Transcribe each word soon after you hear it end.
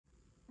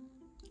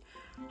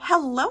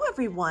Hello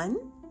everyone,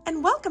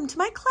 and welcome to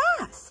my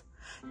class.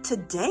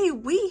 Today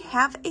we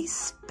have a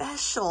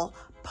special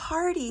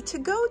party to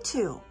go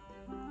to.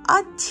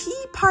 A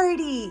tea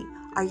party.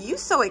 Are you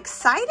so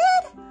excited?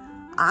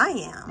 I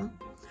am.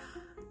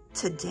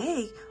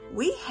 Today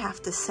we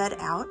have to set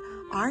out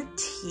our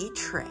tea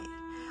tray.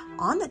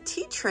 On the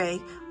tea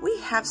tray, we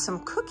have some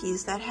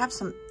cookies that have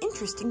some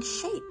interesting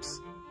shapes.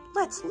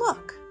 Let's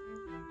look.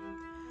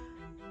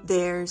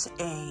 There's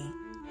a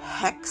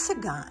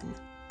hexagon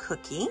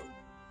cookie.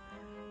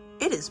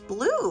 It is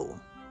blue.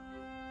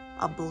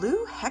 A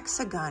blue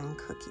hexagon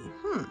cookie.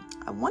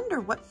 I wonder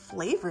what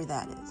flavor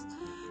that is.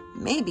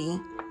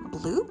 Maybe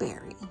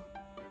blueberry.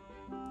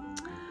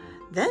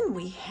 Then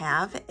we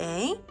have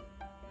a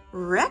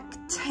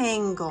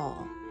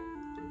rectangle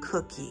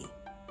cookie.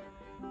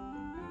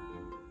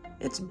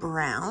 It's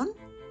brown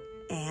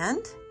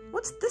and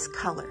what's this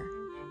color?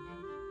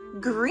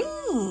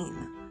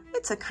 Green.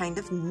 It's a kind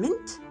of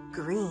mint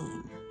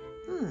green.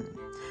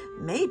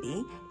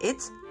 Maybe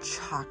it's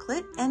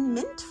chocolate and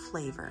mint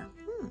flavor.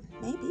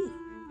 Maybe.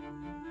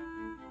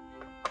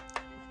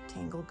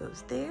 Rectangle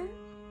goes there.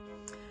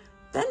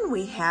 Then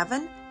we have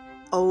an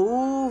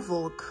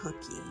oval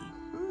cookie.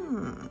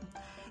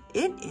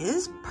 It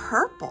is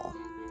purple.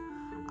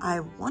 I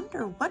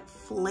wonder what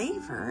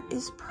flavor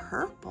is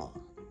purple.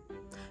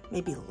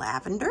 Maybe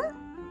lavender?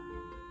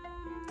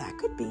 That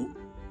could be.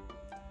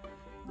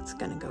 It's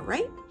gonna go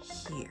right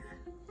here.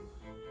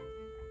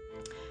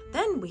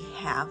 Then we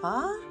have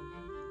a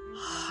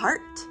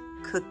heart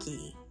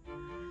cookie.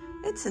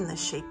 It's in the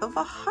shape of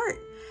a heart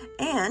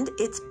and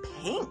it's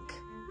pink.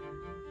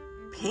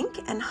 Pink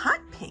and hot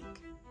pink.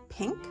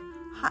 Pink,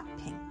 hot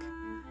pink.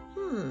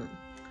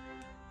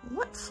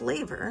 What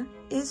flavor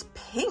is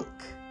pink?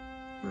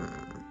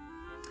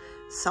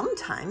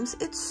 Sometimes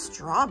it's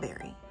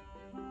strawberry.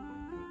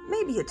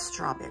 Maybe it's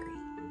strawberry.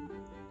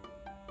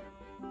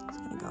 It's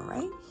gonna go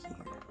right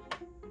here.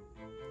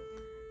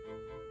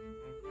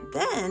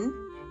 Then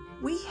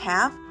we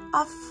have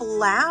a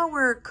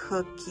flower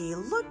cookie.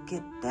 Look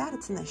at that,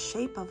 it's in the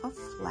shape of a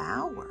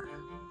flower.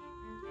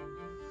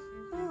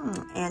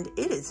 And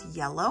it is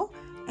yellow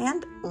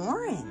and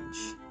orange.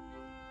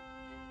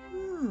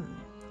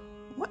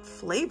 What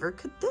flavor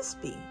could this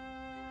be?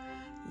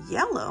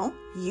 Yellow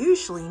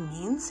usually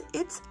means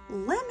it's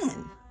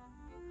lemon.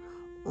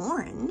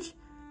 Orange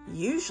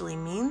usually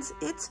means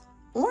it's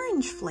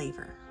orange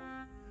flavor.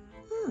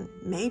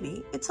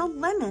 Maybe it's a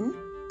lemon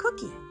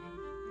cookie.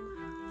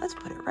 Let's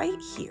put it right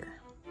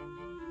here.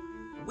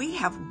 We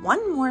have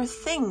one more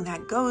thing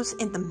that goes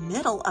in the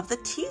middle of the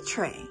tea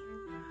tray.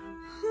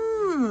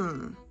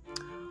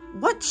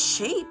 What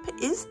shape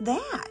is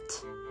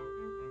that?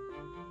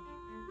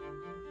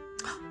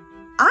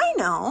 I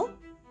know.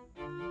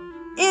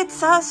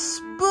 It's a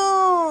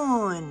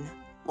spoon.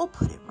 We'll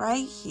put it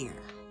right here.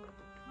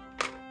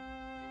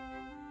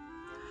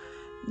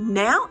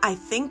 Now I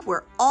think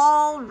we're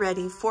all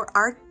ready for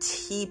our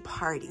tea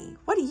party.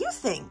 What do you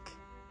think?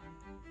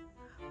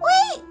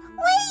 Wait!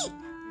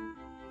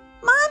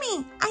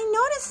 Mommy, I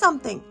noticed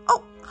something.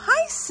 Oh,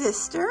 hi,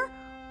 sister.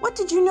 What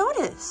did you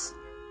notice?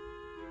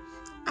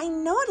 I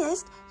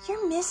noticed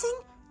you're missing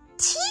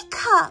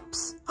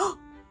teacups. Oh,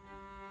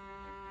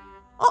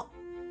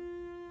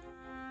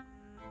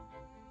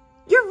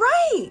 you're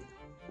right.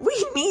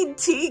 We need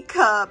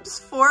teacups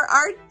for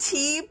our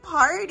tea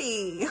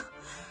party.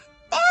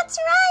 That's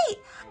right.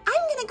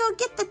 I'm gonna go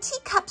get the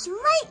teacups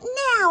right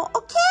now,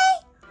 okay?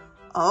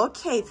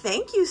 Okay,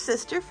 thank you,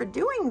 sister, for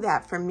doing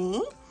that for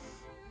me.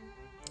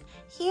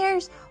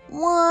 Here's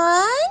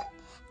 1,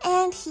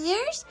 and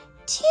here's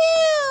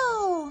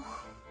 2.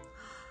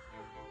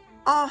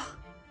 Oh,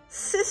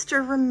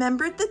 sister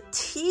remembered the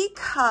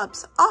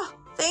teacups. Oh,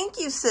 thank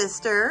you,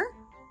 sister.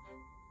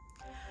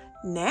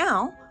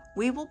 Now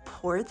we will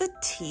pour the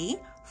tea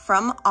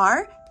from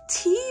our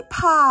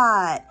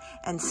teapot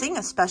and sing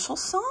a special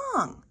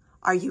song.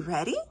 Are you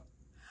ready?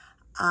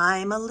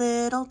 I'm a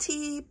little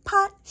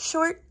teapot,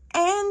 short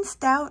and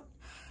stout.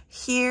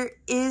 Here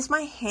is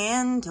my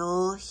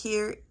handle,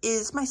 here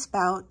is my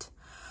spout.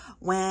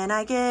 When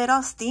I get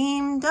all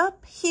steamed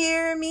up,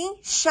 hear me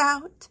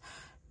shout.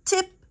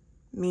 Tip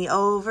me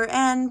over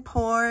and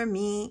pour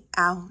me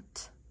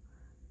out.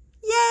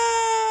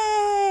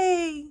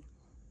 Yay!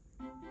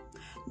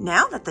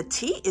 Now that the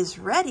tea is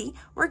ready,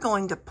 we're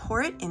going to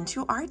pour it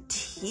into our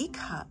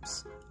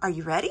teacups. Are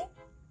you ready?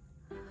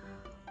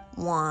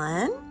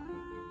 1,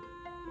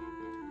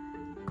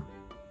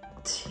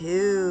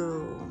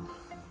 2.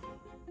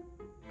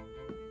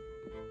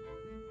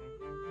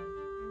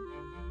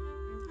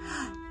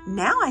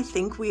 Now I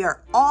think we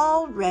are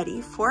all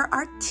ready for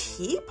our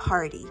tea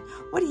party.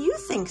 What do you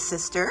think,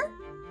 sister?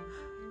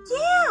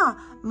 Yeah,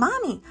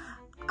 Mommy,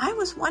 I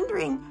was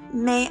wondering,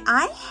 may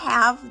I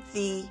have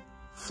the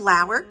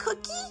flower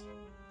cookie?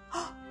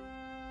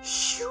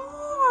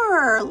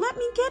 Sure, let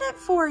me get it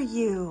for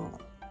you.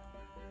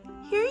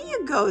 Here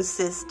you go,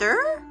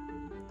 sister.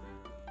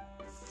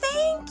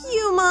 Thank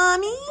you,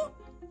 Mommy.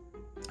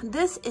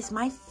 This is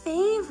my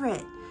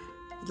favorite,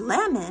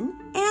 lemon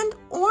and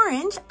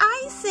orange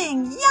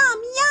icing.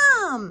 Yum,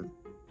 yum.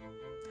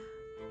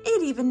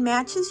 It even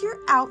matches your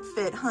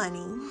outfit,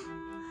 honey.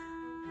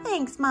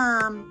 Thanks,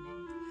 Mom.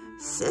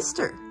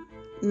 Sister,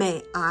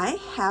 may I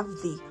have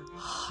the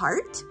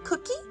heart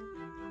cookie?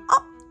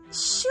 Oh,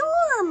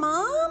 sure,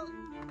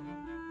 Mom.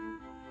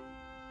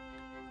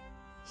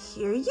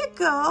 Here you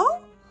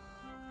go.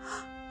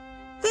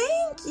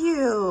 Thank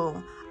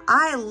you.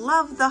 I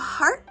love the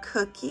heart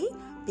cookie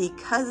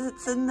because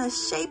it's in the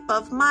shape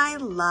of my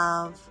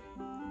love.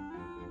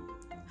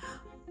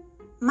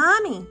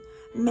 Mommy,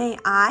 may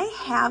I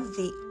have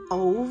the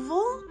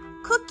oval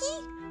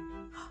cookie?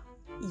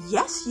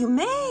 Yes, you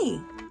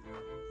may.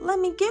 Let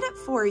me get it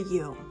for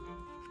you.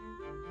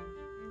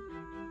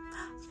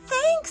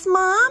 Thanks,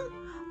 Mom.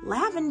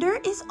 Lavender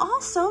is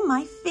also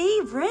my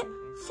favorite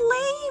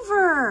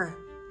flavor.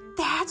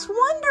 That's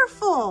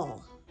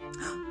wonderful.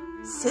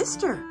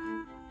 Sister,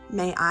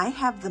 may I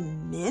have the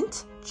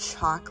mint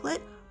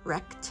chocolate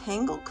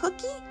rectangle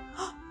cookie?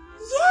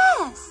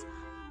 Yes,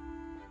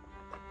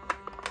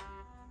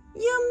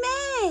 you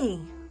may.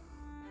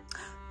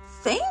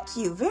 Thank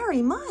you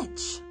very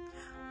much.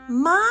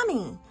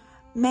 Mommy,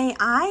 may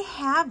I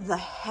have the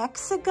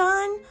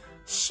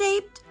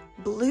hexagon-shaped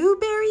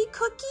blueberry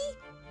cookie?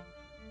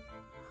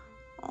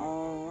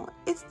 Oh,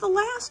 it's the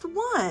last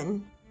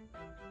one.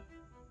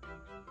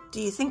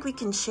 Do you think we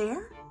can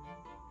share?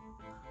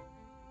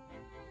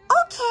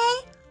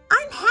 Okay,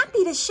 I'm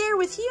happy to share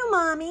with you,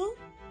 Mommy.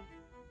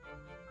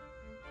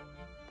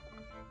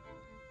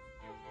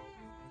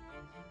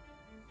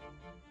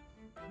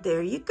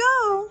 There you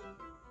go.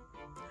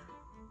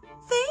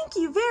 Thank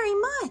you very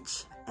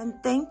much, and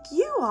thank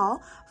you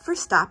all for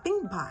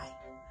stopping by.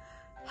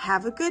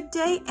 Have a good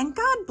day and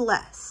God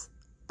bless.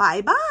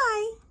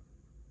 Bye-bye.